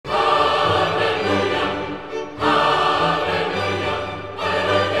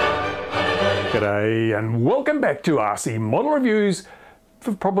G'day and welcome back to RC Model Reviews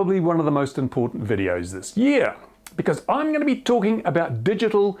for probably one of the most important videos this year, because I'm going to be talking about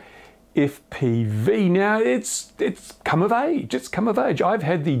digital FPV. Now it's come of age, I've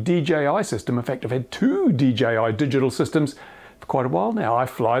had the DJI system. In fact, I've had two DJI digital systems for quite a while now. I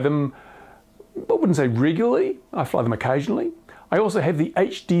fly them, I wouldn't say regularly, I fly them occasionally. I also have the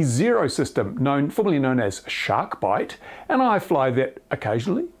HDZero system, formerly known as SharkBite, and I fly that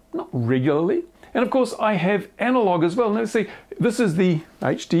occasionally, not regularly. And of course I have analog as well. Now see, this is the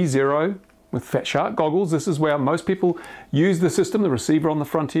HDZero with Fat Shark goggles. This is where most people use the system, the receiver on the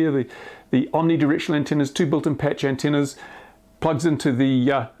front here, the omnidirectional antennas, two built-in patch antennas, plugs into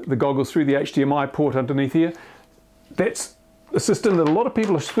the goggles through the HDMI port underneath here. That's a system that a lot of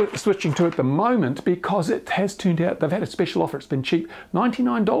people are switching to at the moment because it has turned out, they've had a special offer. It's been cheap,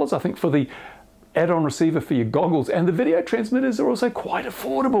 $99 I think for the add-on receiver for your goggles, and the video transmitters are also quite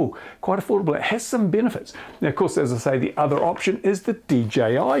affordable. It has some benefits. Now of course, as I say, the other option is the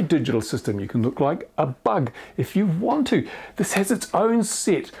DJI digital system. You can look like a bug if you want to. This has its own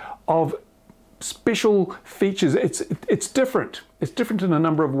set of special features. It's different. It's different in a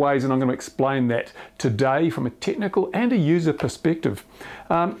number of ways, and I'm going to explain that today from a technical and a user perspective.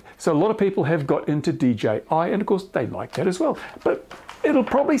 So a lot of people have got into DJI, and of course they like that as well. But it'll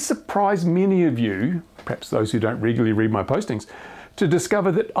probably surprise many of you, perhaps those who don't regularly read my postings, to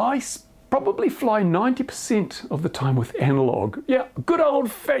discover that I probably fly 90% of the time with analog. Yeah, good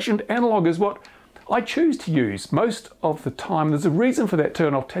old-fashioned analog is what I choose to use most of the time. There's a reason for that too,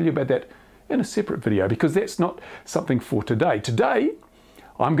 and I'll tell you about that in a separate video because that's not something for today. Today,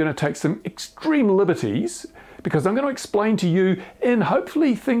 I'm going to take some extreme liberties because I'm going to explain to you in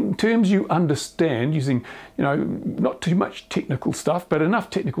hopefully terms you understand, using, you know, not too much technical stuff, but enough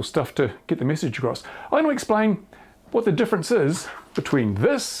technical stuff to get the message across. I'm going to explain what the difference is between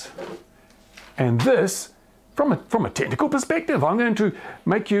this and this from a technical perspective. I'm going to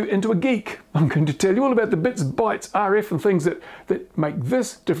make you into a geek. I'm going to tell you all about the bits, bytes, RF and things that make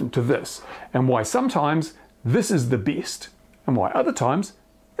this different to this, and why sometimes this is the best and why other times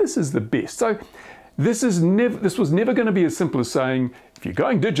this is the best. So this was never going to be as simple as saying, if you're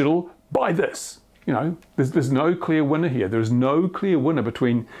going digital, buy this. You know, there's no clear winner here. There's no clear winner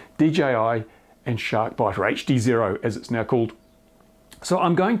between DJI and SharkBite, or HDZero as it's now called. So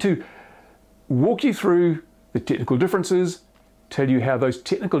I'm going to walk you through the technical differences, tell you how those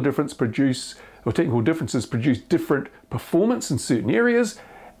technical differences produce different performance in certain areas,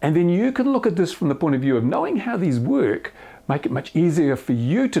 and then you can look at this from the point of view of knowing how these work, make it much easier for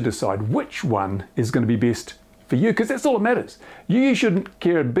you to decide which one is going to be best for you, because that's all that matters. You shouldn't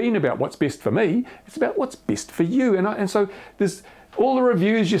care a bean about what's best for me, it's about what's best for you. And so there's all the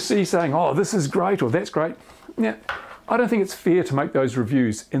reviews you see saying, oh, this is great or that's great. Now, I don't think it's fair to make those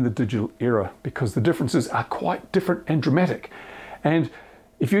reviews in the digital era because the differences are quite different and dramatic. And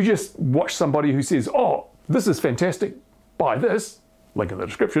if you just watch somebody who says, oh, this is fantastic, buy this, link in the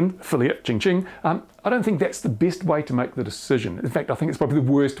description, affiliate, ching ching, I don't think that's the best way to make the decision. In fact, I think it's probably the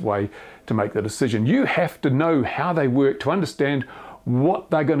worst way to make the decision. You have to know how they work to understand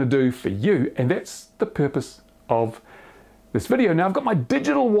what they're going to do for you, and that's the purpose of this video. Now I've got my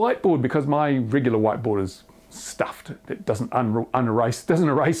digital whiteboard because my regular whiteboard is stuffed. It doesn't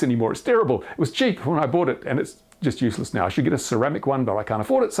erase anymore. It's terrible. It was cheap when I bought it and it's just useless now. I should get a ceramic one, but I can't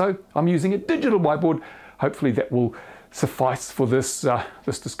afford it, so I'm using a digital whiteboard. Hopefully that will suffice for this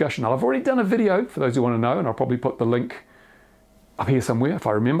discussion. I've already done a video for those who want to know, and I'll probably put the link up here somewhere if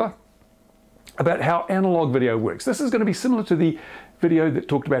I remember, about how analog video works. This is going to be similar to the video that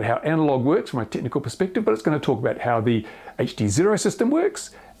talked about how analog works from a technical perspective, but it's going to talk about how the HDZero system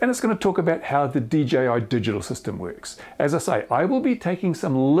works, and it's going to talk about how the DJI digital system works. As I say, I will be taking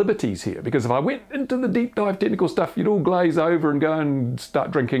some liberties here, because if I went into the deep dive technical stuff, you'd all glaze over and go and start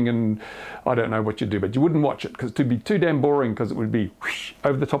drinking, and I don't know what you'd do, but you wouldn't watch it because it would be too damn boring, because it would be whoosh,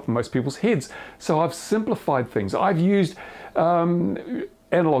 over the top of most people's heads. So I've simplified things. I've used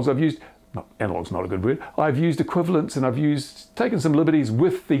analogs. Analog's not a good word. I've used equivalents, and I've taken some liberties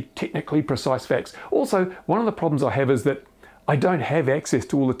with the technically precise facts. Also, one of the problems I have is that I don't have access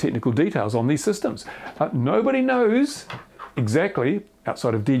to all the technical details on these systems. Nobody knows exactly,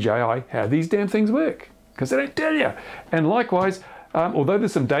 outside of DJI, how these damn things work, because they don't tell you. And likewise, although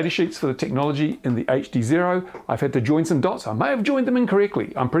there's some data sheets for the technology in the HDZero, I've had to join some dots. I may have joined them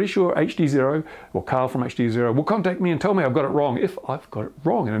incorrectly. I'm pretty sure HDZero, or Carl from HDZero, will contact me and tell me I've got it wrong if I've got it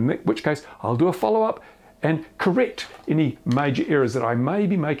wrong, and in which case I'll do a follow-up and correct any major errors that I may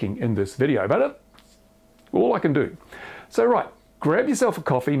be making in this video. But that's all I can do. So right, grab yourself a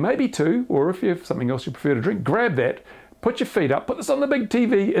coffee, maybe two, or if you have something else you prefer to drink, grab that, put your feet up, put this on the big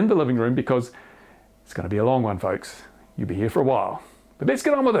TV in the living room, because it's going to be a long one, folks. You'll be here for a while. But let's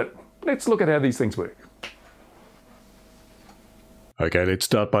get on with it. Let's look at how these things work. Okay, let's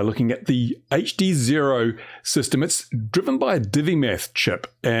start by looking at the HDZero system. It's driven by a DiviMath chip,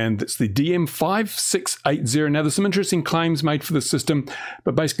 and it's the DM5680. Now, there's some interesting claims made for the system,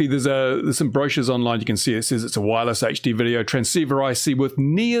 but basically there's some brochures online. You can see it says it's a wireless HD video transceiver IC with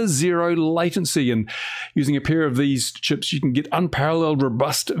near zero latency, and using a pair of these chips, you can get unparalleled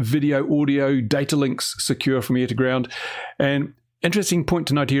robust video, audio, data links secure from ear to ground. And interesting point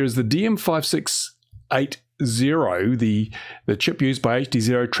to note here is the DM5680, the chip used by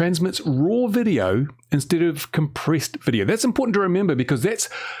HDZero, transmits raw video instead of compressed video. That's important to remember, because that's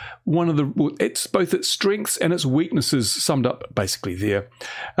it's both its strengths and its weaknesses summed up basically there.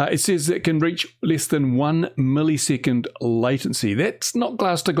 It says it can reach less than 1 millisecond latency. That's not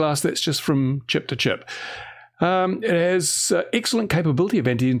glass to glass, that's just from chip to chip. It has excellent capability of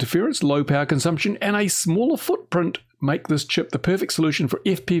anti-interference, low power consumption, and a smaller footprint make this chip the perfect solution for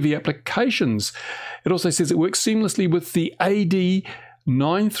FPV applications. It also says it works seamlessly with the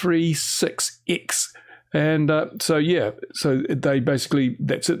AD936X. And so they basically,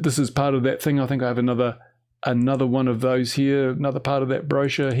 that's it. This is part of that thing. I think I have another one of those here, another part of that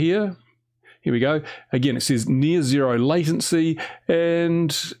brochure here. Here we go. Again, it says near zero latency,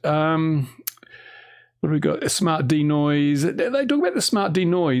 and what do we got? A smart denoise. They talk about the smart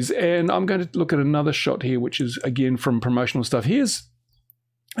denoise, and I'm going to look at another shot here, which is again from promotional stuff. Here's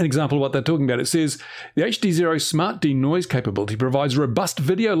an example of what they're talking about. It says the HDZero smart denoise capability provides robust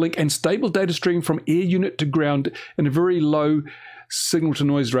video link and stable data stream from air unit to ground in a very low signal to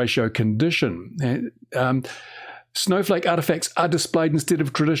noise ratio condition. Snowflake artifacts are displayed instead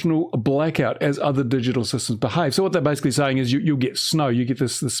of traditional blackout as other digital systems behave. So what they're basically saying is you'll get snow, you get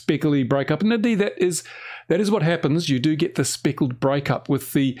this speckly breakup, and indeed that is what happens. You do get the speckled breakup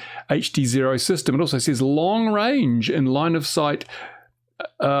with the HDZero system. It also says long range in line of sight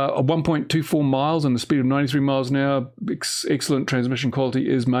of 1.24 miles and the speed of 93 miles an hour. Excellent transmission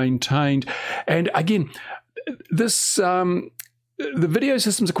quality is maintained. And again, this the video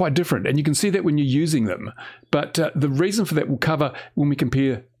systems are quite different, and you can see that when you're using them. But the reason for that we'll cover when we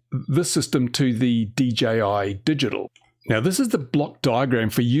compare this system to the DJI digital. Now, this is the block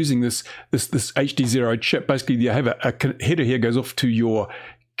diagram for using this HDZero chip. Basically, you have a header here goes off to your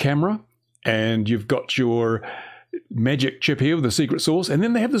camera, and you've got your magic chip here with the secret sauce, and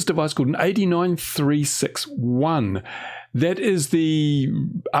then they have this device called an 89361. That is the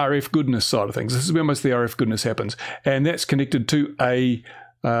RF goodness side of things. This is where most of the RF goodness happens, and that's connected to a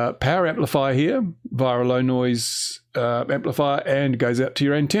power amplifier here via a low noise amplifier, and goes out to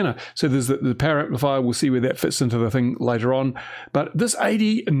your antenna. So there's the power amplifier. We'll see where that fits into the thing later on. But this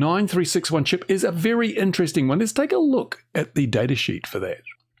 89361 chip is a very interesting one. Let's take a look at the data sheet for that.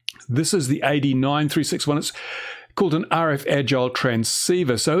 This is the 89361. It's called an RF Agile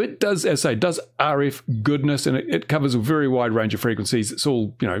transceiver. So it does, as I say, does RF goodness, and it covers a very wide range of frequencies. It's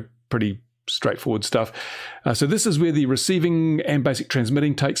all, pretty straightforward stuff. So this is where the receiving and basic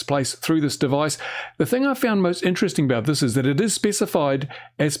transmitting takes place through this device. The thing I found most interesting about this is that it is specified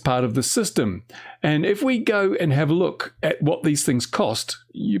as part of the system. And if we go and have a look at what these things cost,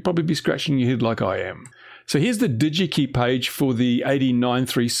 you'd probably be scratching your head like I am. So here's the DigiKey page for the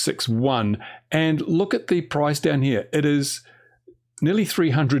 89361, and look at the price down here. It is nearly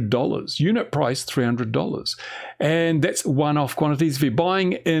 $300. Unit price $300, and that's one-off quantities. If you're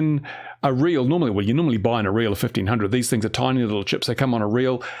buying in a reel, you normally buy in a reel of 1,500. These things are tiny little chips. They come on a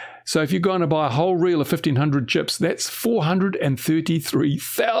reel. So if you're going to buy a whole reel of 1,500 chips, that's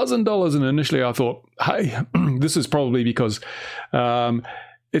 $433,000. And initially I thought, hey, this is probably because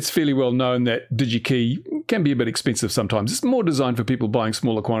it's fairly well known that DigiKey can be a bit expensive sometimes. It's more designed for people buying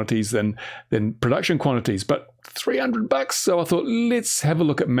smaller quantities than production quantities, but $300. So I thought, let's have a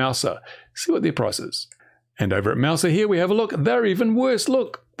look at Mouser, see what their price is. And over at Mouser here, we have a look. They're even worse.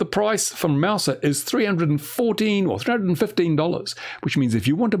 Look, the price from Mouser is $314 or $315, which means if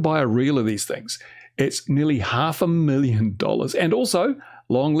you want to buy a reel of these things, it's nearly $500,000. And also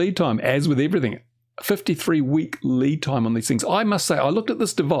long lead time, as with everything. 53-week lead time on these things. I must say, I looked at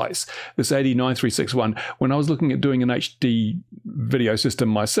this device, this 89361, when I was looking at doing an HD video system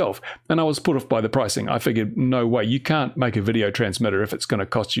myself, and I was put off by the pricing. I figured, no way, you can't make a video transmitter if it's going to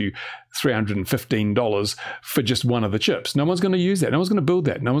cost you $315 for just one of the chips. No one's going to use that. No one's going to build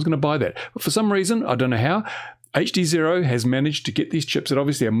that. No one's going to buy that. But for some reason, I don't know how, HDZero has managed to get these chips at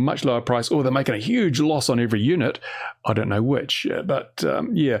obviously a much lower price, or they're making a huge loss on every unit. I don't know which, but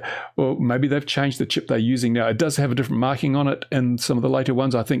yeah, well, maybe they've changed the chip they're using now. It does have a different marking on it in some of the later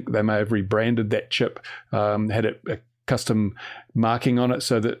ones. I think they may have rebranded that chip, had it custom marking on it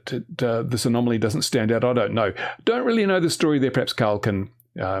so that this anomaly doesn't stand out. I don't know. Don't really know the story there. Perhaps Carl can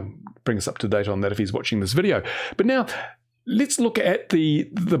bring us up to date on that if he's watching this video. But now let's look at the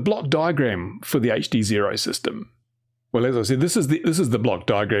block diagram for the HDZero system. Well, as I said, this is the block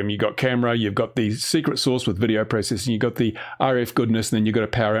diagram. You've got camera, you've got the secret source with video processing, you've got the RF goodness, and then you've got a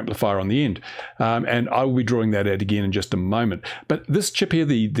power amplifier on the end. And I will be drawing that out again in just a moment. But this chip here,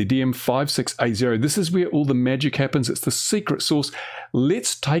 the DM5680, this is where all the magic happens. It's the secret source.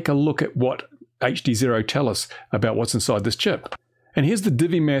 Let's take a look at what HDZero tell us about what's inside this chip. And here's the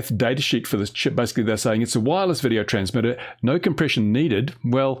DiviMath datasheet for this chip. Basically, they're saying it's a wireless video transmitter, no compression needed.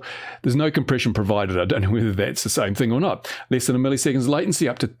 Well, there's no compression provided. I don't know whether that's the same thing or not. Less than a milliseconds latency,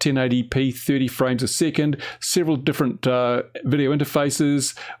 up to 1080p, 30 frames a second, several different video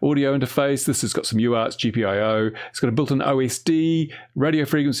interfaces, audio interface. This has got some UARTs, GPIO. It's got a built-in OSD, radio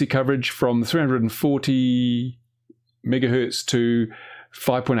frequency coverage from 340 megahertz to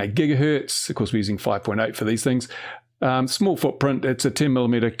 5.8 gigahertz. Of course, we're using 5.8 for these things. Small footprint, it's a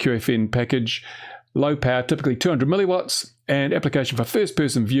 10mm QFN package, low power, typically 200 milliwatts, and application for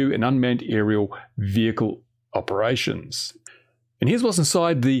first-person view and unmanned aerial vehicle operations. And here's what's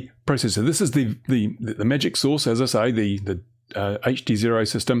inside the processor. This is the magic source, as I say, the HDZero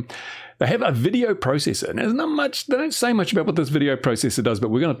system. They have a video processor, and there's not much, they don't say much about what this video processor does, but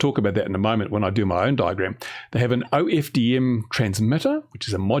we're going to talk about that in a moment when I do my own diagram. They have an OFDM transmitter, which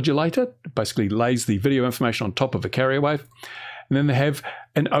is a modulator. It basically lays the video information on top of a carrier wave. And then they have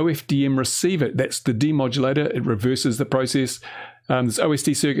an OFDM receiver. That's the demodulator. It reverses the process. There's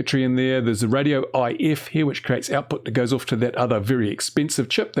OSD circuitry in there. There's a radio IF here, which creates output that goes off to that other very expensive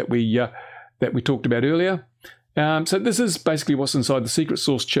chip that we talked about earlier. So this is basically what's inside the secret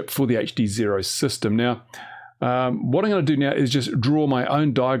source chip for the HDZero system. Now, what I'm going to do now is just draw my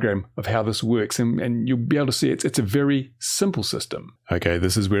own diagram of how this works, and you'll be able to see it's a very simple system. Okay,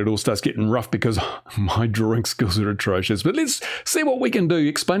 this is where it all starts getting rough because my drawing skills are atrocious. But let's see what we can do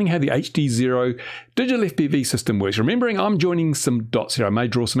explaining how the HDZero digital FPV system works. Remembering I'm joining some dots here. I may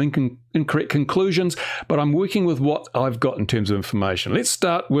draw some incorrect conclusions, but I'm working with what I've got in terms of information. Let's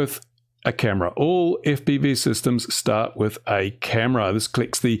start with a camera. All FPV systems start with a camera. This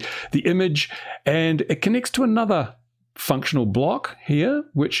collects the image and it connects to another functional block here,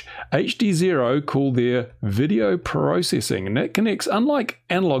 which HDZero call their video processing. And that connects, unlike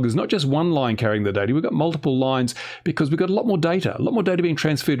analog, is not just one line carrying the data. We've got multiple lines because we've got a lot more data being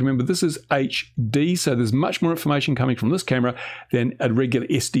transferred. Remember, this is HD, so there's much more information coming from this camera than a regular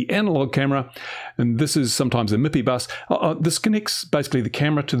SD analog camera. And this is sometimes a MIPI bus. This connects basically the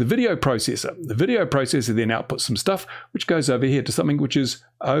camera to the video processor. The video processor then outputs some stuff, which goes over here to something which is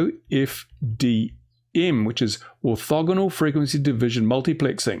OFDM, which is orthogonal frequency division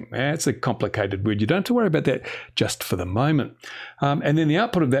multiplexing. That's a complicated word. You don't have to worry about that just for the moment. And then the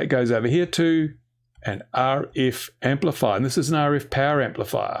output of that goes over here to an RF amplifier. And this is an RF power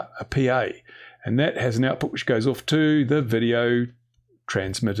amplifier, a PA. And that has an output which goes off to the video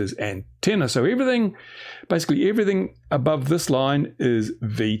transmitter's antenna. So basically everything above this line is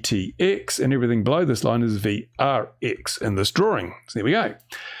VTX and everything below this line is VRX in this drawing. So there we go.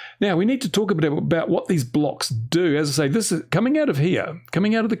 Now, we need to talk a bit about what these blocks do. As I say, this is coming out of here.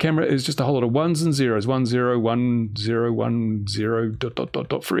 Coming out of the camera is just a whole lot of ones and zeros. 1 0 1 0 1 0 dot dot dot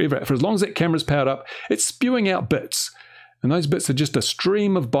dot forever. For as long as that camera's powered up, it's spewing out bits. And those bits are just a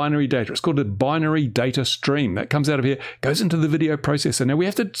stream of binary data. It's called a binary data stream. That comes out of here, goes into the video processor. Now, we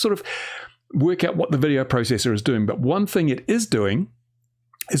have to sort of work out what the video processor is doing. But one thing it is doing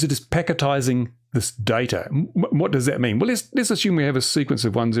is it is packetizing this data. What does that mean? Well, let's assume we have a sequence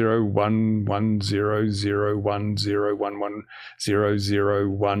of 1 0 1 1 0 0 1 0 1 1 0 0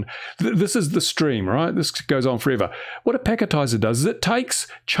 1. This is the stream, right? This goes on forever. What a packetizer does is it takes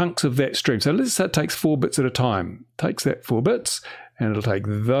chunks of that stream. So let's say it takes 4 bits at a time. It takes that 4 bits and it'll take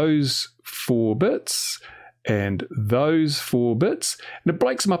those 4 bits and those 4 bits and it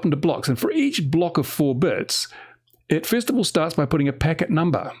breaks them up into blocks. And for each block of 4 bits, it first of all starts by putting a packet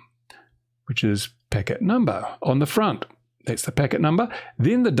number, which is packet number on the front. That's the packet number.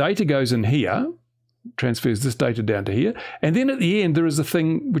 Then the data goes in here, transfers this data down to here. And then at the end, there is a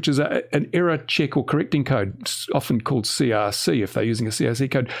thing which is an error check or correcting code. It's often called CRC if they're using a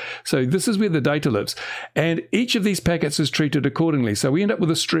CRC code. So this is where the data lives. And each of these packets is treated accordingly. So we end up with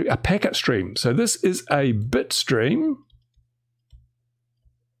a packet stream. So this is a bit stream.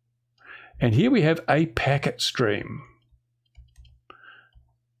 And here we have a packet stream.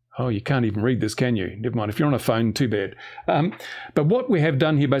 Oh, you can't even read this, can you? Never mind. If you're on a phone, too bad. But what we have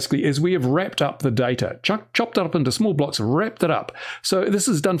done here basically is we have wrapped up the data, chopped it up into small blocks, wrapped it up. So this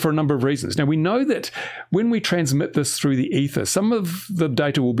is done for a number of reasons. Now, we know that when we transmit this through the ether, some of the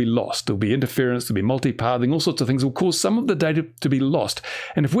data will be lost. There'll be interference, there'll be multipathing, all sorts of things will cause some of the data to be lost.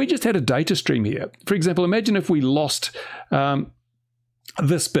 And if we just had a data stream here, for example, imagine if we lost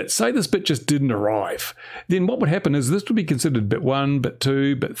this bit, say this bit just didn't arrive, then what would happen is this would be considered bit 1, bit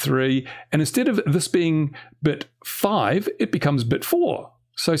 2, bit 3, and instead of this being bit 5, it becomes bit 4.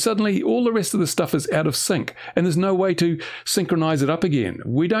 So suddenly all the rest of the stuff is out of sync, and there's no way to synchronize it up again.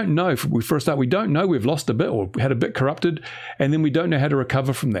 We don't know, for a start, we don't know we've lost a bit or had a bit corrupted, and then we don't know how to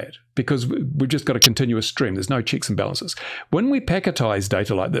recover from that because we've just got a continuous stream. There's no checks and balances. When we packetize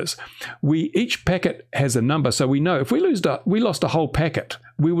data like this, each packet has a number, so we know if we lost a whole packet,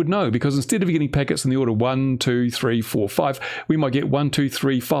 we would know, because instead of getting packets in the order 1, 2, 3, 4, 5, we might get 1, 2,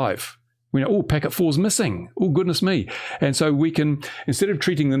 3, 5. We know, oh, packet 4 is missing. Oh, goodness me. And so we can, instead of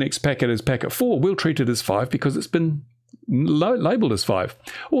treating the next packet as packet 4, we'll treat it as 5 because it's been labeled as 5.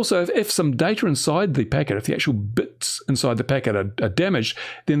 Also, if some data inside the packet, if the actual bits inside the packet are damaged,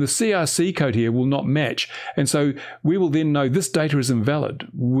 then the CRC code here will not match. And so we will then know this data is invalid.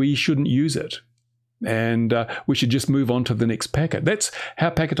 We shouldn't use it. And we should just move on to the next packet. That's how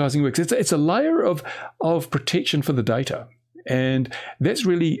packetizing works. It's a layer of protection for the data. And that's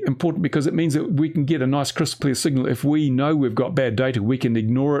really important because it means that we can get a nice crisp clear signal. If we know we've got bad data, we can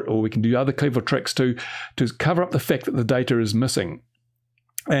ignore it, or we can do other clever tricks to cover up the fact that the data is missing.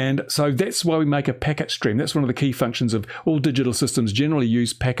 And so that's why we make a packet stream. That's one of the key functions of all digital systems. Generally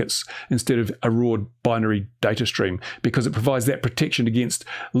use packets instead of a raw binary data stream because it provides that protection against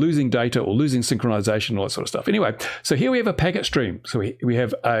losing data or losing synchronization, all that sort of stuff. Anyway, so here we have a packet stream. So we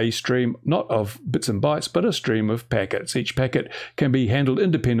have a stream not of bits and bytes, but a stream of packets. Each packet can be handled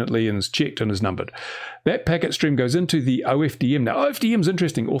independently and is checked and is numbered. That packet stream goes into the OFDM. Now, OFDM is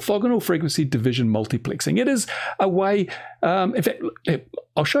interesting, orthogonal frequency division multiplexing. It is a way, in fact,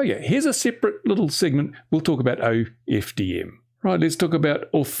 I'll show you. Here's a separate little segment. We'll talk about OFDM. Right, let's talk about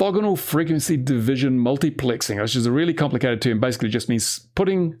orthogonal frequency division multiplexing, which is a really complicated term. Basically just means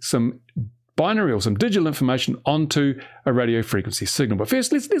putting some binary or some digital information onto a radio frequency signal. But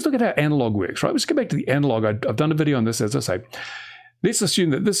first, let's look at how analog works, right? Let's go back to the analog. I've done a video on this, as I say. Let's assume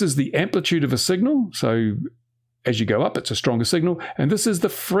that this is the amplitude of a signal. So as you go up, it's a stronger signal. And this is the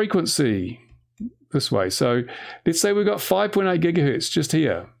frequency this way. So let's say we've got 5.8 gigahertz just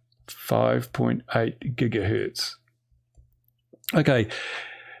here. 5.8 gigahertz. Okay.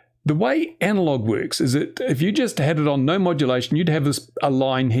 The way analog works is that if you just had it on no modulation, you'd have a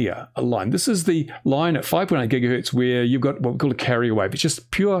line here, a line. This is the line at 5.8 gigahertz where you've got what we call a carrier wave. It's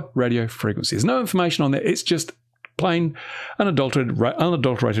just pure radio frequency. There's no information on that. It's just plain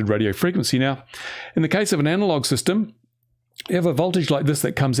unadulterated radio frequency. Now, in the case of an analog system, you have a voltage like this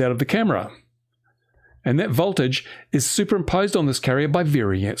that comes out of the camera. And that voltage is superimposed on this carrier by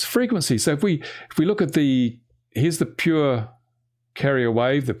varying its frequency. So if we look at here's the pure carrier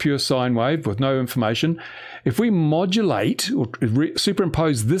wave, the pure sine wave with no information. If we modulate or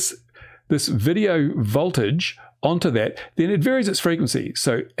superimpose this video voltage onto that, then it varies its frequency.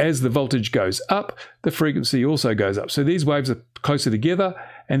 So as the voltage goes up, the frequency also goes up. So these waves are closer together,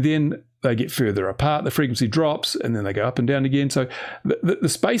 and then they get further apart. The frequency drops, and then they go up and down again. So the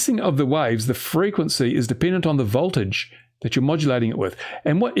spacing of the waves, the frequency, is dependent on the voltage that you're modulating it with.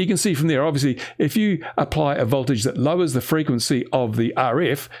 And what you can see from there, obviously, if you apply a voltage that lowers the frequency of the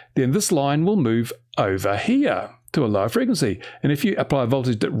RF, then this line will move over here to a lower frequency. And if you apply a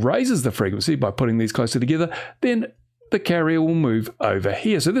voltage that raises the frequency by putting these closer together, then the carrier will move over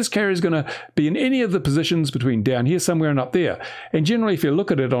here. So this carrier is going to be in any of the positions between down here somewhere and up there. And generally, if you look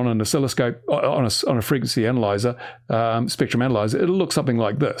at it on an oscilloscope, on a frequency analyzer, spectrum analyzer, it'll look something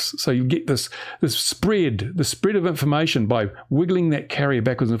like this. So you get this spread, the spread of information by wiggling that carrier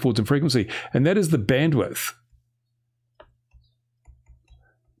backwards and forwards in frequency. And that is the bandwidth.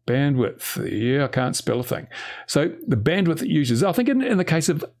 Bandwidth. Yeah, I can't spell a thing. So the bandwidth it uses, I think in the case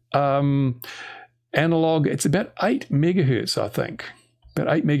of analog, it's about 8 megahertz, I think.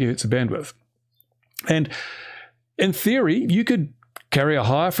 About 8 megahertz of bandwidth. And in theory, you could carry a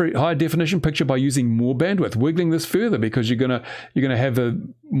higher definition picture by using more bandwidth, wiggling this further, because you're gonna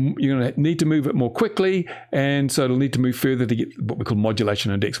need to move it more quickly, and so it'll need to move further to get what we call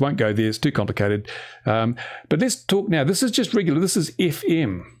modulation index. Won't go there, it's too complicated. But let's talk now. This is just regular. This is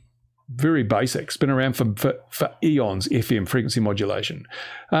FM. Very basic. It's been around for eons, FM, frequency modulation.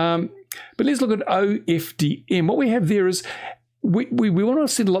 But let's look at OFDM. What we have there is we want to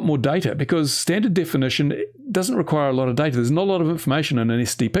send a lot more data, because standard definition doesn't require a lot of data. There's not a lot of information in an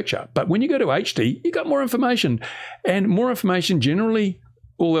SD picture. But when you go to HD, you got more information. And more information generally,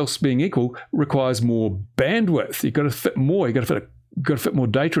 all else being equal, requires more bandwidth. You've got to fit more. You've got to fit more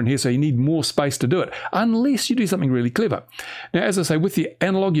data in here, so you need more space to do it, unless you do something really clever. Now, as I say, with the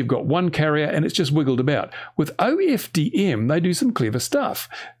analog, you've got one carrier and it's just wiggled about. With OFDM, they do some clever stuff.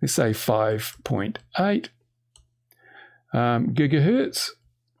 Let's say 5.8 gigahertz.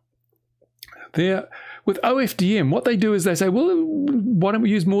 There. With OFDM, what they do is they say, well, why don't we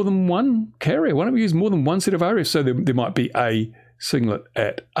use more than one carrier? Why don't we use more than one set of RFs? So there might be a singlet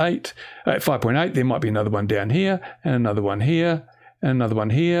at 5.8. There might be another one down here, and another one here, and another one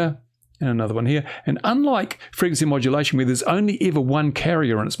here, and another one here. And unlike frequency modulation, where there's only ever one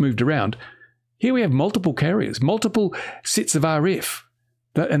carrier and it's moved around, here we have multiple carriers, multiple sets of RF.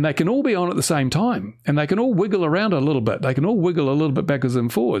 And they can all be on at the same time. And they can all wiggle around a little bit. They can all wiggle a little bit backwards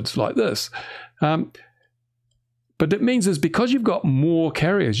and forwards like this. But it means is because you've got more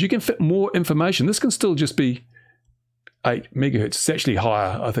carriers, you can fit more information. This can still just be 8 megahertz. It's actually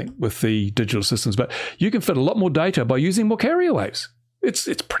higher, I think, with the digital systems. But you can fit a lot more data by using more carrier waves. It's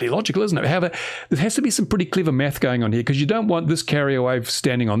pretty logical, isn't it? However, there has to be some pretty clever math going on here, because you don't want this carrier wave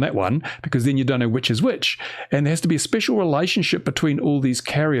standing on that one, because then you don't know which is which. And there has to be a special relationship between all these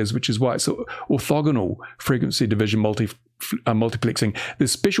carriers, which is why it's orthogonal frequency division multiplexing.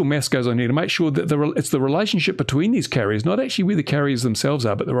 There's special maths goes on here to make sure that it's the relationship between these carriers, not actually where the carriers themselves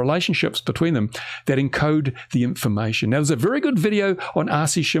are, but the relationships between them that encode the information. Now, there's a very good video on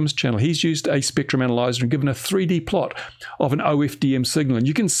RCSchim's channel. He's used a spectrum analyzer and given a 3D plot of an OFDM signal, and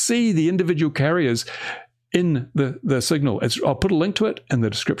you can see the individual carriers in the signal. I'll put a link to it in the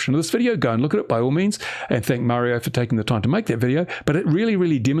description of this video. Go and look at it by all means, and thank Mario for taking the time to make that video. But it really,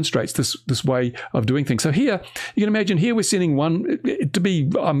 really demonstrates this way of doing things. So here, you can imagine here we're sending one,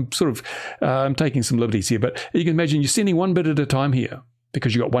 I'm taking some liberties here, but you can imagine you're sending one bit at a time here,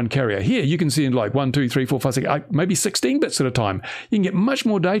 because you've got one carrier. Here, you can send like 1, 2, 3, 4, 5, 6, 8, maybe 16 bits at a time. You can get much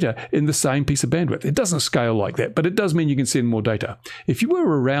more data in the same piece of bandwidth. It doesn't scale like that, but it does mean you can send more data. If you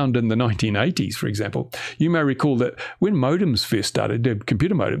were around in the 1980s, for example, you may recall that when modems first started,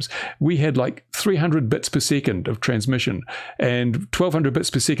 computer modems, we had like 300 bits per second of transmission and 1200 bits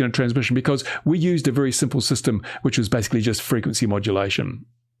per second of transmission, because we used a very simple system, which was basically just frequency modulation.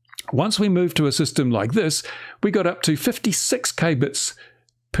 Once we moved to a system like this, we got up to 56 kilobits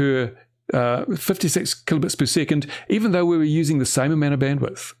per second, even though we were using the same amount of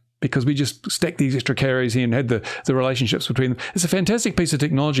bandwidth, because we just stacked these extra carriers here and had the relationships between them. It's a fantastic piece of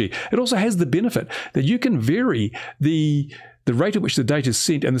technology. It also has the benefit that you can vary the rate at which the data is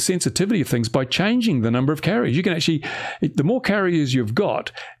sent and the sensitivity of things by changing the number of carriers. You can actually, the more carriers you've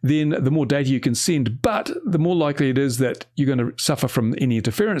got, then the more data you can send, but the more likely it is that you're going to suffer from any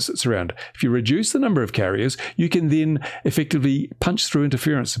interference that's around. If you reduce the number of carriers, you can then effectively punch through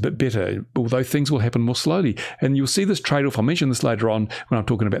interference a bit better, although things will happen more slowly. And you'll see this trade-off. I'll mention this later on when I'm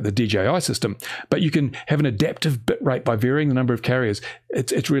talking about the DJI system. But you can have an adaptive bit rate by varying the number of carriers.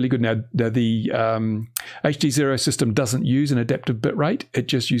 It's really good. Now, the HDZero system doesn't use an adaptive bit rate. It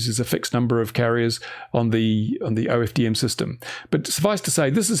just uses a fixed number of carriers on the OFDM system. But suffice to say,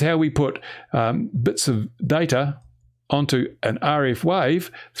 this is how we put bits of data onto an RF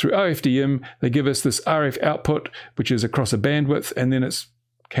wave through OFDM. They give us this RF output, which is across a bandwidth, and then it's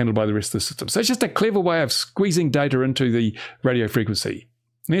handled by the rest of the system. So it's just a clever way of squeezing data into the radio frequency.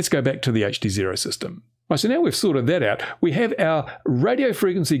 Let's go back to the HDZero system. Right, so now we've sorted that out. We have our radio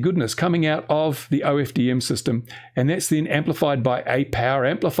frequency goodness coming out of the OFDM system, and that's then amplified by a power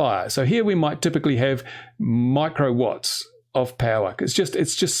amplifier. So here we might typically have microwatts of power. It's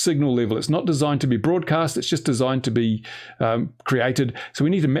just signal level. It's not designed to be broadcast. It's just designed to be created. So we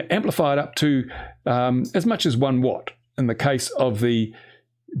need to amplify it up to as much as 1 watt in the case of the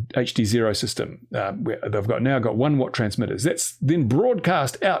HDZero system. Where they've now got 1 watt transmitters. That's then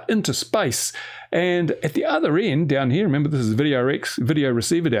broadcast out into space. And at the other end down here, remember this is video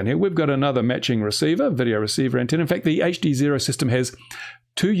receiver down here, we've got another matching receiver, video receiver antenna. In fact, the HDZero system has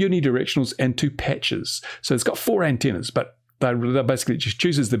 2 unidirectionals and 2 patches. So it's got 4 antennas, but they basically just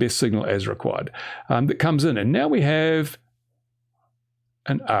chooses the best signal as required that comes in. And now we have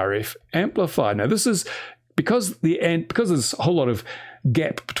an RF amplifier. Now this is because there's a whole lot of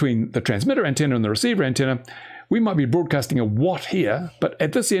gap between the transmitter antenna and the receiver antenna. We might be broadcasting a watt here, but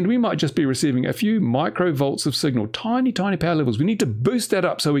at this end we might just be receiving a few microvolts of signal, tiny power levels. We need to boost that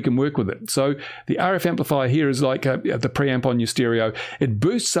up so we can work with it. So the RF amplifier here is like the preamp on your stereo. It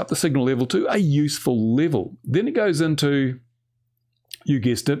boosts up the signal level to a useful level. Then it goes into, you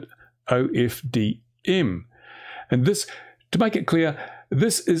guessed it, OFDM. And this, to make it clear,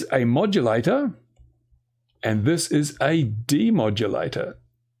 this is a modulator and this is a demodulator.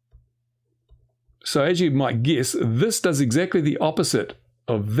 So as you might guess, this does exactly the opposite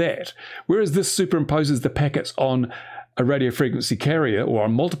of that. Whereas this superimposes the packets on a radio frequency carrier, or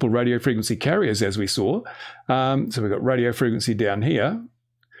on multiple radio frequency carriers, as we saw. So we've got radio frequency down here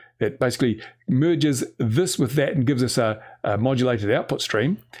that basically merges this with that and gives us a modulated output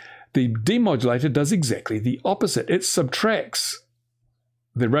stream. The demodulator does exactly the opposite. It subtracts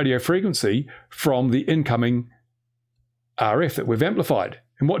the radio frequency from the incoming RF that we've amplified.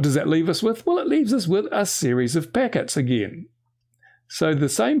 And what does that leave us with? Well, it leaves us with a series of packets again. So the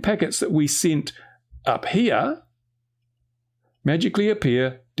same packets that we sent up here magically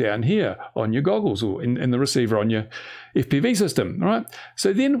appear down here on your goggles, or in the receiver on your FPV system. All right.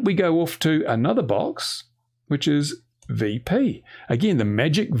 So then we go off to another box, which is VP. Again, the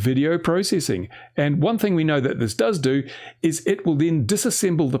magic video processing. And one thing we know that this does do is it will then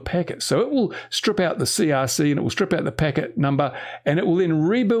disassemble the packet. So it will strip out the CRC and it will strip out the packet number, and it will then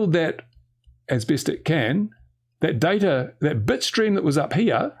rebuild that as best it can. That data, that bit stream that was up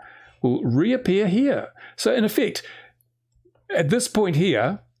here, will reappear here. So in effect, at this point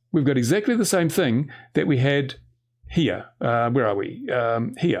here, we've got exactly the same thing that we had here. Where are we?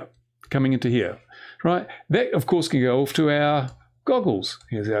 Here, coming into here, right? That, of course, can go off to our goggles.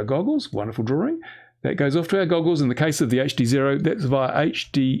 Here's our goggles, wonderful drawing. That goes off to our goggles. In the case of the HDZero, that's via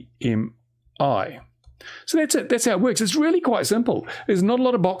HDMI. So that's it. That's how it works. It's really quite simple. There's not a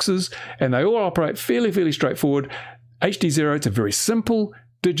lot of boxes, and they all operate fairly straightforward. HDZero, it's a very simple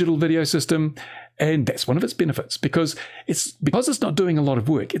digital video system. And that's one of its benefits, because it's not doing a lot of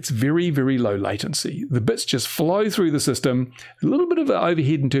work. It's very low latency. The bits just flow through the system. A little bit of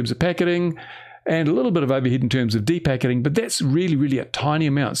overhead in terms of packeting, and a little bit of overhead in terms of depacketing, but that's really a tiny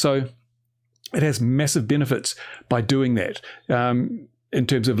amount. So it has massive benefits by doing that in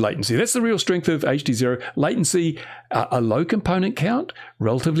terms of latency. That's the real strength of HDZero. Latency, a low component count,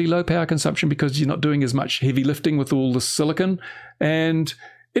 relatively low power consumption because you're not doing as much heavy lifting with all the silicon, and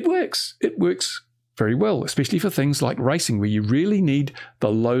it works. It works very well, especially for things like racing, where you really need the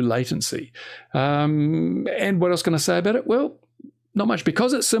low latency. And what else can I say about it? Well, not much.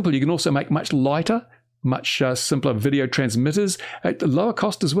 Because it's simple, you can also make much lighter, much simpler video transmitters at a lower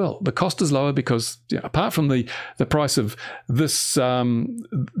cost as well. The cost is lower because, apart from the price of this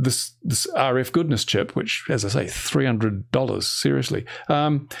this RF goodness chip, which, as I say, $300, seriously.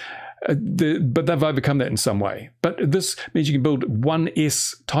 But they've overcome that in some way. But this means you can build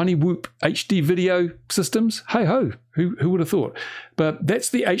 1S tiny whoop HD video systems. Hey ho, who would have thought? But that's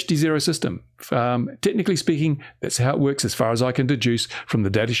the HDZero system. Technically speaking, that's how it works as far as I can deduce from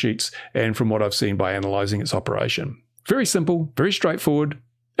the data sheets and from what I've seen by analyzing its operation. Very simple, very straightforward,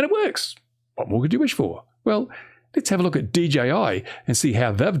 and it works. What more could you wish for? Well, let's have a look at DJI and see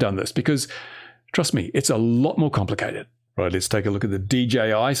how they've done this, because trust me, it's a lot more complicated. Right, let's take a look at the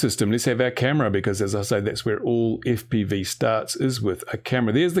DJI system. Let's have our camera, because as I say, that's where all FPV starts, is with a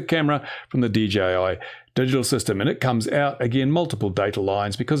camera. There's the camera from the DJI digital system, and it comes out, again, multiple data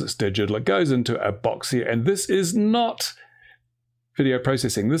lines. Because it's digital, it goes into a box here, and this is not video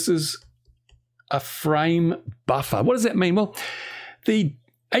processing. This is a frame buffer. What does that mean? Well, the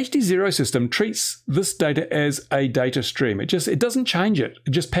HDZero system treats this data as a data stream. It doesn't change it.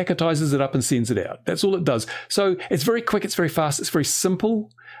 It just packetizes it up and sends it out. That's all it does. So it's very quick, it's very fast, it's very simple.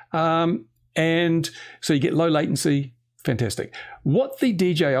 And so you get low latency. Fantastic. What the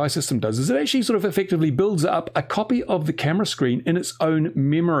DJI system does is it actually sort of effectively builds up a copy of the camera screen in its own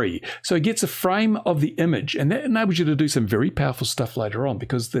memory. So it gets a frame of the image, and that enables you to do some very powerful stuff later on,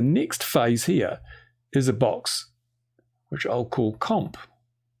 because the next phase here is a box, which I'll call comp,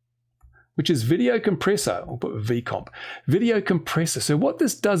 which is video compressor. I'll put VComp, video compressor. So what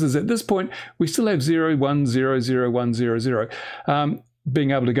this does is, at this point, we still have 0, 1, 0, 0, 1, 0, 0,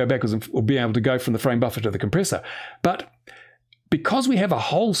 being able to go backwards or being able to go from the frame buffer to the compressor. But because we have a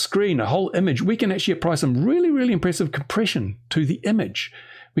whole screen, a whole image, we can actually apply some really impressive compression to the image.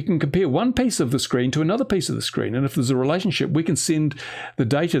 We can compare one piece of the screen to another piece of the screen, and if there's a relationship, we can send the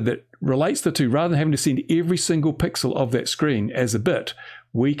data that relates the two. Rather than having to send every single pixel of that screen as a bit,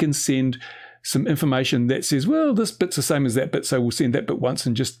 we can send some information that says, well, this bit's the same as that bit, so we'll send that bit once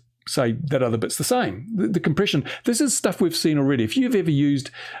and just say that other bit's the same. The compression, this is stuff we've seen already. If you've ever used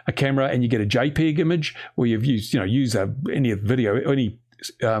a camera and you get a JPEG image, or you've used, any video, any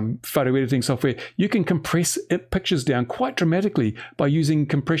photo editing software, you can compress pictures down quite dramatically by using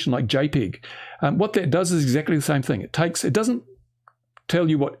compression like JPEG. What that does is exactly the same thing. It doesn't tell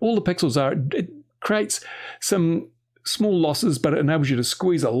you what all the pixels are. It creates some small losses, but it enables you to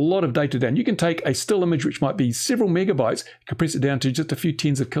squeeze a lot of data down. You can take a still image, which might be several megabytes, compress it down to just a few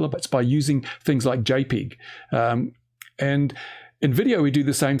tens of kilobytes by using things like JPEG. And in video, we do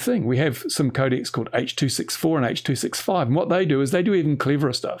the same thing. We have some codecs called H.264 and H.265. And what they do is they do even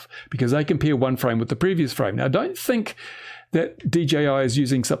cleverer stuff because they compare one frame with the previous frame. Now, don't think that DJI is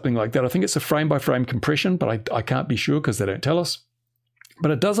using something like that. I think it's a frame-by-frame compression, but I can't be sure because they don't tell us.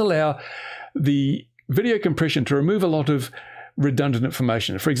 But it does allow the video compression to remove a lot of redundant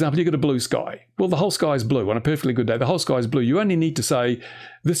information. For example, you've got a blue sky. Well, the whole sky is blue. On a perfectly good day, the whole sky is blue. You only need to say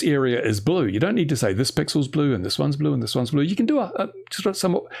this area is blue. You don't need to say this pixel's blue and this one's blue and this one's blue. You can do a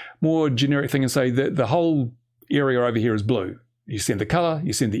somewhat more generic thing and say that the whole area over here is blue. You send the color,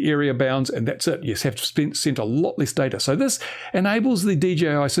 you send the area bounds, and that's it. You have sent a lot less data. So this enables the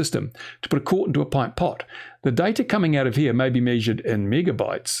DJI system to put a quart into a pint pot. The data coming out of here may be measured in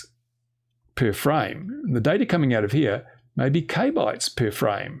megabytes per frame. The data coming out of here may be kbytes per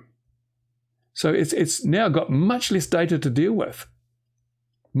frame. So it's now got much less data to deal with.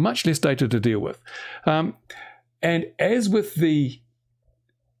 Much less data to deal with. And as with the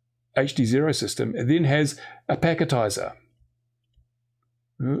HDZero system, it then has a packetizer.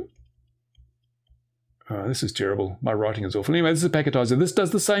 Oh, this is terrible. My writing is awful. Anyway, this is a packetizer. This does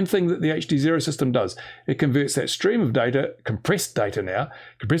the same thing that the HDZero system does. It converts that stream of data, compressed data now,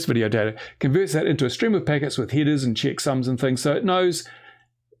 compressed video data, converts that into a stream of packets with headers and checksums and things, so it knows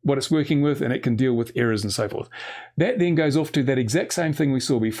what it's working with and it can deal with errors and so forth. That then goes off to that exact same thing we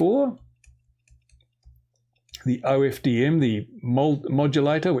saw before, the OFDM, the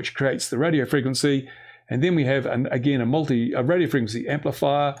modulator, which creates the radio frequency. And then we have, again, a radio frequency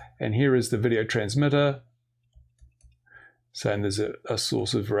amplifier, and here is the video transmitter. So and there's a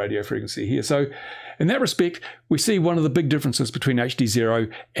source of radio frequency here. So in that respect, we see one of the big differences between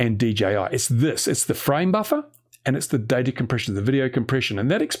HDZero and DJI. It's this, it's the frame buffer, and it's the data compression, the video compression. And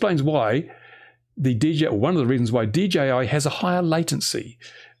that explains why the DJI, or one of the reasons why DJI has a higher latency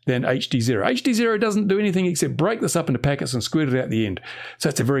than HDZero. HDZero doesn't do anything except break this up into packets and squirt it out the end. So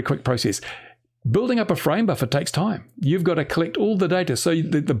it's a very quick process. Building up a frame buffer takes time. You've got to collect all the data. So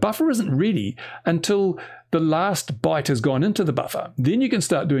the buffer isn't ready until the last byte has gone into the buffer. Then you can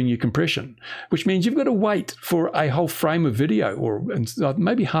start doing your compression, which means you've got to wait for a whole frame of video, or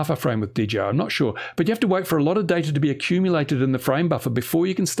maybe half a frame with DJI, I'm not sure. But you have to wait for a lot of data to be accumulated in the frame buffer before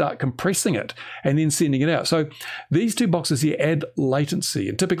you can start compressing it and then sending it out. So these two boxes here add latency,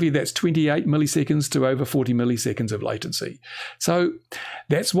 and typically that's 28 milliseconds to over 40 milliseconds of latency. So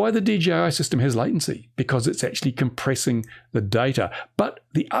that's why the DJI system has latency, because it's actually compressing the data. But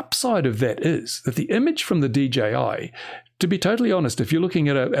the upside of that is that the image from the DJI, to be totally honest, if you're looking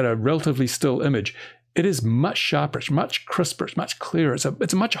at a relatively still image, it is much sharper, it's much crisper, it's much clearer. It's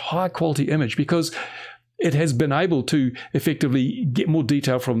a much higher quality image because it has been able to effectively get more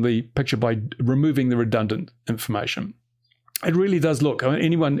detail from the picture by removing the redundant information. It really does look, I mean,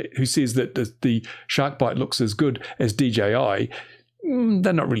 anyone who says that the shark bite looks as good as DJI,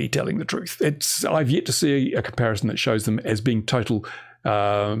 they're not really telling the truth. I've yet to see a comparison that shows them as being total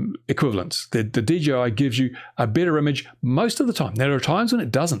equivalents. The DJI gives you a better image most of the time. There are times when it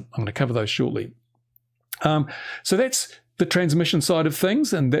doesn't. I'm going to cover those shortly. So that's the transmission side of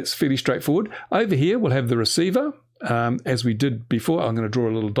things, and that's fairly straightforward. Over here, we'll have the receiver. As we did before, I'm going to draw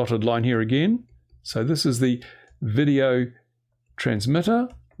a little dotted line here again. So this is the video transmitter.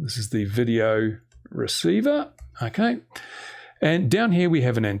 This is the video receiver. Okay. And down here we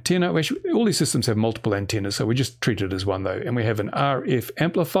have an antenna. Actually, all these systems have multiple antennas, so we just treat it as one though. And we have an RF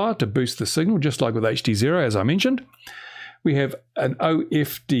amplifier to boost the signal, just like with HDZero, as I mentioned. We have an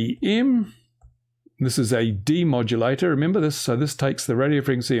OFDM. This is a demodulator. Remember this? So this takes the radio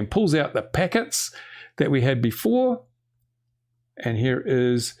frequency and pulls out the packets that we had before. And here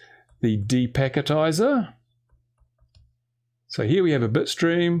is the depacketizer. So here we have a bit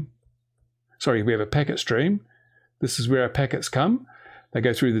stream. Sorry, we have a packet stream. This is where our packets come. They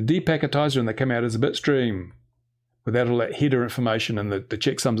go through the depacketizer and they come out as a bit stream without all that header information and the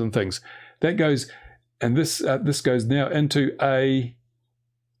checksums and things. That goes, and this goes now into a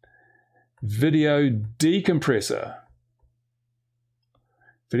video decompressor.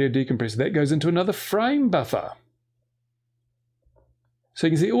 Video decompressor. That goes into another frame buffer. So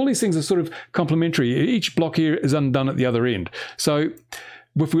you can see all these things are sort of complementary. Each block here is undone at the other end. So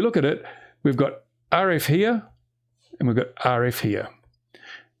if we look at it, we've got RF here, and we've got RF here.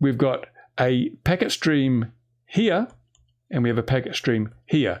 We've got a packet stream here, and we have a packet stream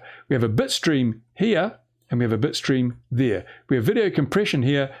here. We have a bit stream here, and we have a bit stream there. We have video compression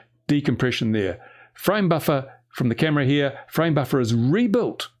here, decompression there. Frame buffer from the camera here. Frame buffer is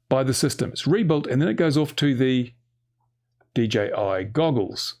rebuilt by the system. It's rebuilt, and then it goes off to the DJI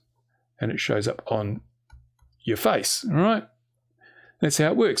goggles, and it shows up on your face. All right, that's how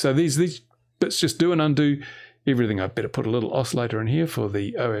it works. So these bits just do and undo everything. I better put a little oscillator in here for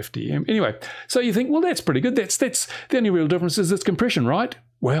the OFDM. Anyway, so you think, well, that's pretty good. That's the only real difference is it's compression, right?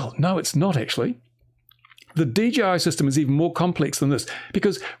 Well, no, it's not actually. The DJI system is even more complex than this,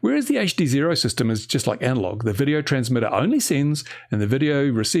 because whereas the HDZero system is just like analog, the video transmitter only sends and the video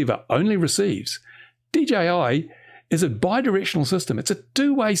receiver only receives, DJI is a bidirectional system. It's a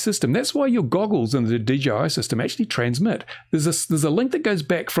two-way system. That's why your goggles in the DJI system actually transmit. There's a link that goes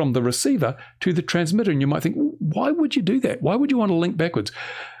back from the receiver to the transmitter, and you might think, why would you do that? Why would you want to link backwards?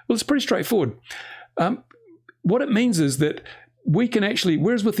 Well, it's pretty straightforward. What it means is that we can actually,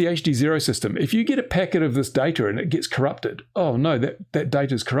 whereas with the HDZero system, if you get a packet of this data and it gets corrupted, oh no, that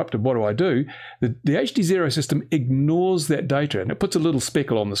data is corrupted, what do? The HDZero system ignores that data and it puts a little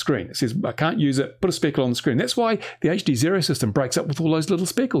speckle on the screen. It says, I can't use it, put a speckle on the screen. That's why the HDZero system breaks up with all those little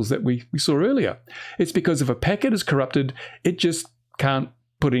speckles that we saw earlier. It's because if a packet is corrupted, it just can't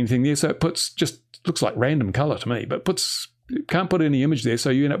put anything there. So it looks like random color to me, but can't put any image there.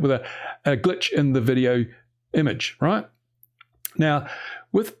 So you end up with a glitch in the video image, right? Now,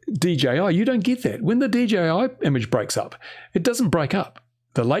 with DJI, you don't get that. When the DJI image breaks up, it doesn't break up.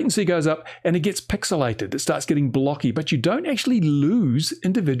 The latency goes up and it gets pixelated. It starts getting blocky, but you don't actually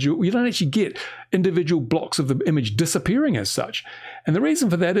you don't actually get individual blocks of the image disappearing as such. And the reason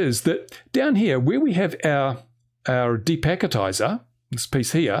for that is that down here, where we have our depacketizer, this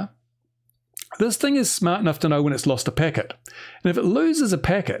piece here, this thing is smart enough to know when it's lost a packet. And if it loses a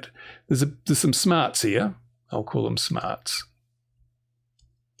packet, there's some smarts here. I'll call them smarts.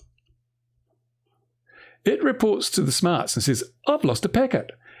 It reports to the smarts and says, I've lost a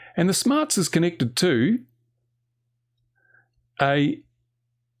packet. And the smarts is connected to a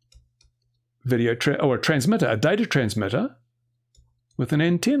a transmitter, a data transmitter with an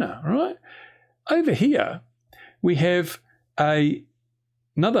antenna, right? Over here, we have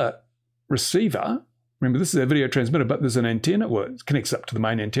another receiver. Remember, this is a video transmitter, but there's an antenna. Well, it connects up to the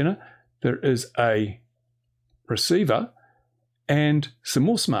main antenna. There is a receiver and some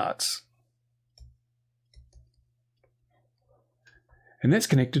more smarts. And that's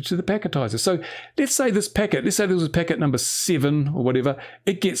connected to the packetizer. So let's say there was a packet number 7 or whatever,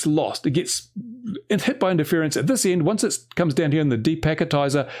 it gets lost. It gets hit by interference at this end. Once it comes down here and the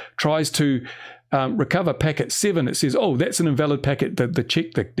depacketizer tries to recover packet 7, it says, oh, that's an invalid packet.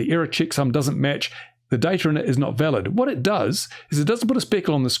 The error checksum doesn't match. The data in it is not valid. What it does is it doesn't put a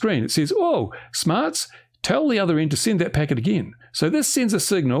speckle on the screen. It says, oh, smarts, tell the other end to send that packet again. So this sends a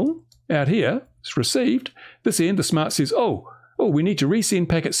signal out here. It's received. This end, the smart says, oh, we need to resend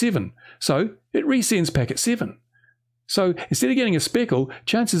packet 7. So it resends packet 7. So instead of getting a speckle,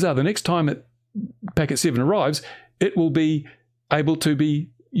 chances are the next time packet 7 arrives, it will be able to be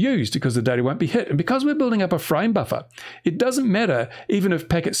used because the data won't be hit. And because we're building up a frame buffer, it doesn't matter even if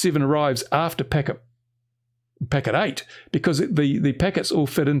packet 7 arrives after packet 8, because the packets all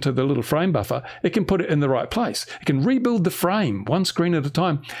fit into the little frame buffer. It can put it in the right place. It can rebuild the frame one screen at a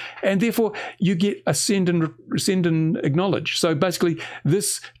time, and therefore you get a send and acknowledge. So basically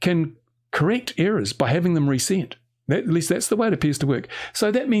this can correct errors by having them resent. At least that's the way it appears to work. So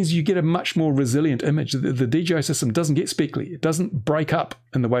that means you get a much more resilient image. The DJI system doesn't get speckly. It doesn't break up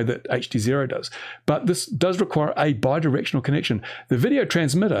in the way that HDZero does. But this does require a bidirectional connection. The video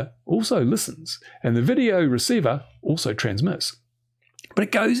transmitter also listens, and the video receiver also transmits. But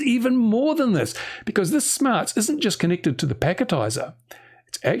it goes even more than this, because this smarts isn't just connected to the packetizer.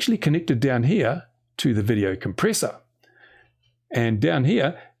 It's actually connected down here to the video compressor. And down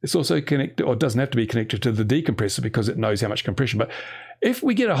here, it's also connected, or it doesn't have to be connected to the decompressor because it knows how much compression. But if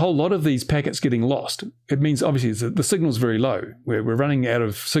we get a whole lot of these packets getting lost, it means obviously the signal's very low. We're running out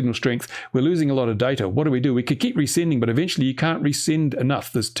of signal strength. We're losing a lot of data. What do? We could keep resending, but eventually you can't resend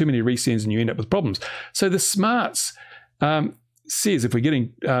enough. There's too many resends and you end up with problems. So the smarts says if we're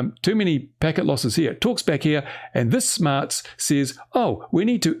getting too many packet losses here, it talks back here, and this smarts says, oh, we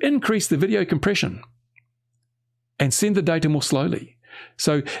need to increase the video compression and send the data more slowly.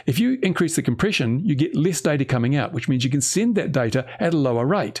 So if you increase the compression, you get less data coming out, which means you can send that data at a lower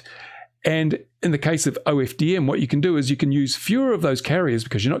rate. And in the case of OFDM, what you can do is you can use fewer of those carriers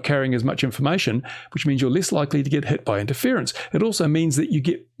because you're not carrying as much information, which means you're less likely to get hit by interference. It also means that you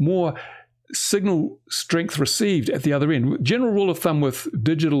get more signal strength received at the other end. General rule of thumb with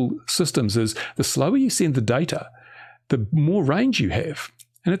digital systems is the slower you send the data, the more range you have.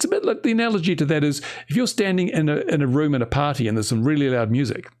 And it's a bit like the analogy to that is if you're standing in a room at a party and there's some really loud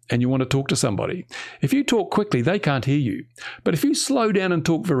music and you want to talk to somebody, if you talk quickly, they can't hear you. But if you slow down and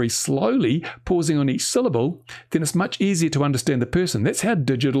talk very slowly, pausing on each syllable, then it's much easier to understand the person. That's how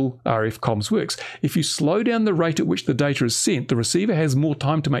digital RF comms works. If you slow down the rate at which the data is sent, the receiver has more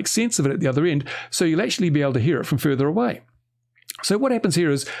time to make sense of it at the other end, so you'll actually be able to hear it from further away. So what happens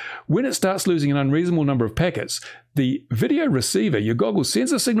here is when it starts losing an unreasonable number of packets, the video receiver, your goggles,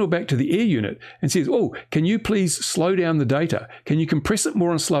 sends a signal back to the air unit and says, oh, can you please slow down the data? Can you compress it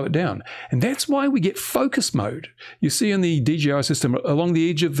more and slow it down? And that's why we get focus mode. You see in the DJI system, along the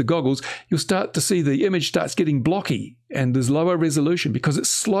edge of the goggles, you'll start to see the image starts getting blocky and there's lower resolution because it's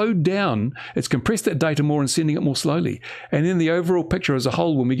slowed down, it's compressed that data more and sending it more slowly. And then the overall picture as a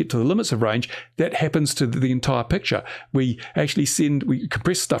whole, when we get to the limits of range, that happens to the entire picture. We actually we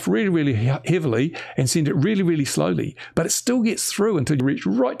compress stuff really, really heavily and send it really, really slowly, but it still gets through until you reach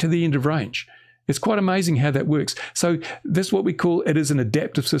right to the end of range. It's quite amazing how that works. So this is what we call, it is an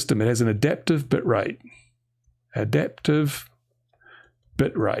adaptive system. It has an adaptive bit rate. Adaptive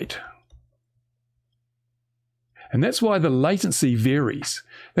bit rate. And that's why the latency varies.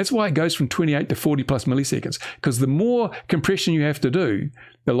 That's why it goes from 28 to 40 plus milliseconds, because the more compression you have to do,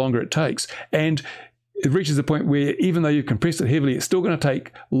 the longer it takes. And it reaches a point where even though you've compressed it heavily, it's still going to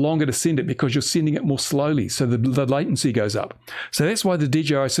take longer to send it because you're sending it more slowly. So the latency goes up. So that's why the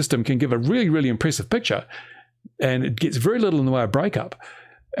DJI system can give a really, really impressive picture and it gets very little in the way of breakup.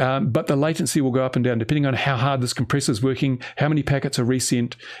 But the latency will go up and down depending on how hard this compressor is working, how many packets are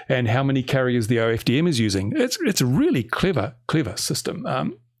resent, and how many carriers the OFDM is using. It's a really clever system.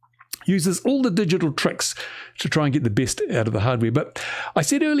 Uses all the digital tricks to try and get the best out of the hardware. But I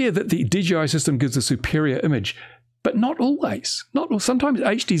said earlier that the DJI system gives a superior image, but not always. Sometimes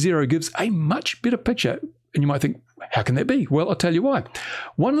HDZero gives a much better picture. And you might think, how can that be? Well, I'll tell you why.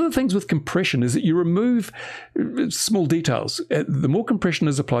 One of the things with compression is that you remove small details. The more compression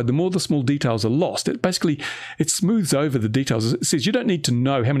is applied, the more the small details are lost. It smooths over the details. It says you don't need to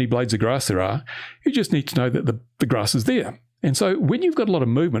know how many blades of grass there are. You just need to know that the grass is there. And so when you've got a lot of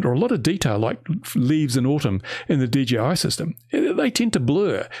movement or a lot of detail, like leaves in autumn in the DJI system, they tend to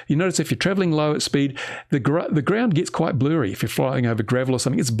blur. You notice if you're traveling low at speed, the ground gets quite blurry. If you're flying over gravel or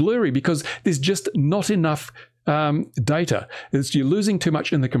something, it's blurry because there's just not enough data. You're losing too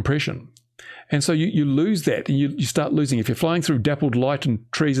much in the compression. And so you lose that and you start losing. If you're flying through dappled light and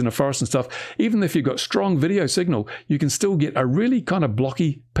trees in a forest and stuff, even if you've got strong video signal, you can still get a really kind of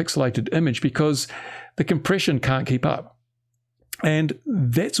blocky pixelated image because the compression can't keep up. And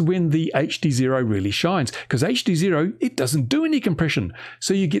that's when the HDZero really shines, because HDZero, it doesn't do any compression.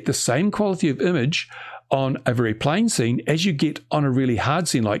 So you get the same quality of image on a very plain scene as you get on a really hard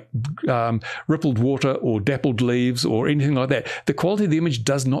scene like rippled water or dappled leaves or anything like that. The quality of the image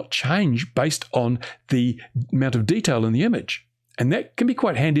does not change based on the amount of detail in the image. And that can be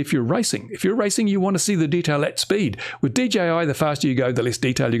quite handy if you're racing. If you're racing, you want to see the detail at speed. With DJI, the faster you go, the less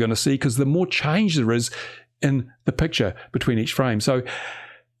detail you're going to see because the more change there is in the picture between each frame. So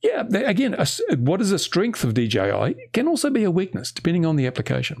yeah, again, what is a strength of DJI? It can also be a weakness depending on the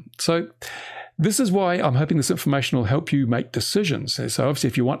application. So this is why I'm hoping this information will help you make decisions. So obviously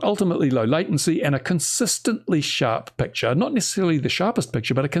if you want ultimately low latency and a consistently sharp picture, not necessarily the sharpest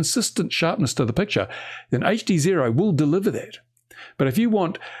picture, but a consistent sharpness to the picture, then HDZero will deliver that. But if you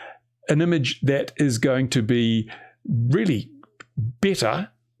want an image that is going to be really better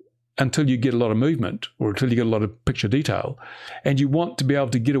until you get a lot of movement or until you get a lot of picture detail, and you want to be able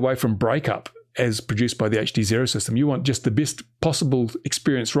to get away from breakup as produced by the HDZero system, you want just the best possible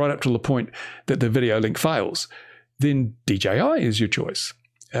experience right up to the point that the video link fails, then DJI is your choice.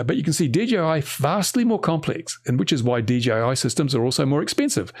 But you can see DJI vastly more complex, and which is why DJI systems are also more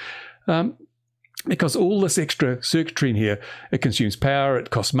expensive. Because all this extra circuitry in here, it consumes power, it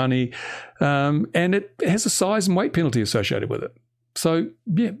costs money, and it has a size and weight penalty associated with it. So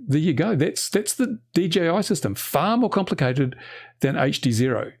yeah, there you go. That's the DJI system, far more complicated than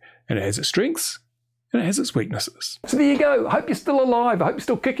HDZero. And it has its strengths and it has its weaknesses. So there you go. I hope you're still alive. I hope you're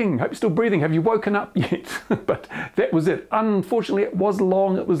still kicking. I hope you're still breathing. Have you woken up yet? But that was it. Unfortunately, it was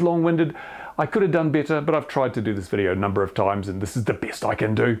long. It was long-winded. I could have done better, but I've tried to do this video a number of times and this is the best I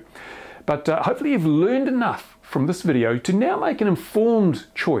can do. But hopefully you've learned enough from this video to now make an informed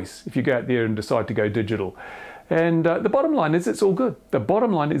choice if you go out there and decide to go digital. And the bottom line is it's all good. The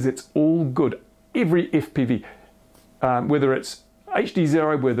bottom line is it's all good. Every FPV, whether it's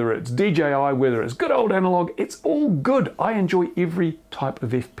HDZero, whether it's DJI, whether it's good old analog, it's all good. I enjoy every type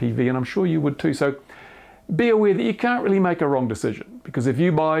of FPV and I'm sure you would too. So be aware that you can't really make a wrong decision. important, because if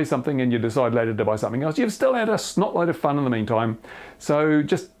you buy something and you decide later to buy something else, you've still had a snot load of fun in the meantime. So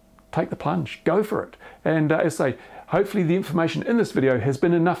just take the plunge, go for it. And as I say, hopefully the information in this video has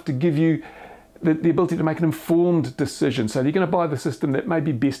been enough to give you the ability to make an informed decision. So you're going to buy the system that may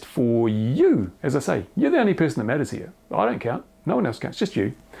be best for you. As I say, you're the only person that matters here. I don't count. No one else counts, just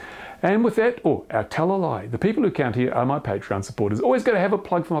you. And with that, I'll tell a lie. The people who count here are my Patreon supporters. Always got to have a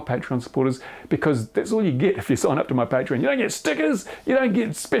plug for my Patreon supporters, because that's all you get if you sign up to my Patreon. You don't get stickers, you don't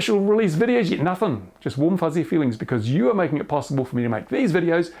get special release videos, you get nothing. Just warm fuzzy feelings, because you are making it possible for me to make these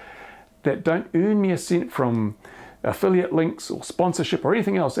videos that don't earn me a cent from affiliate links or sponsorship or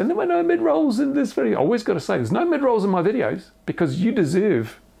anything else. And there were no mid-rolls in this video. I always got to say, there's no mid-rolls in my videos, because you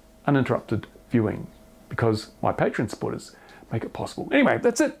deserve uninterrupted viewing, because my Patreon supporters make it possible. Anyway,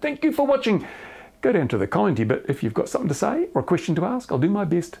 that's it. Thank you for watching. Go down to the commenty bit if you've got something to say or a question to ask. I'll do my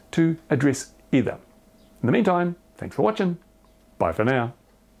best to address either. In the meantime, thanks for watching. Bye for now.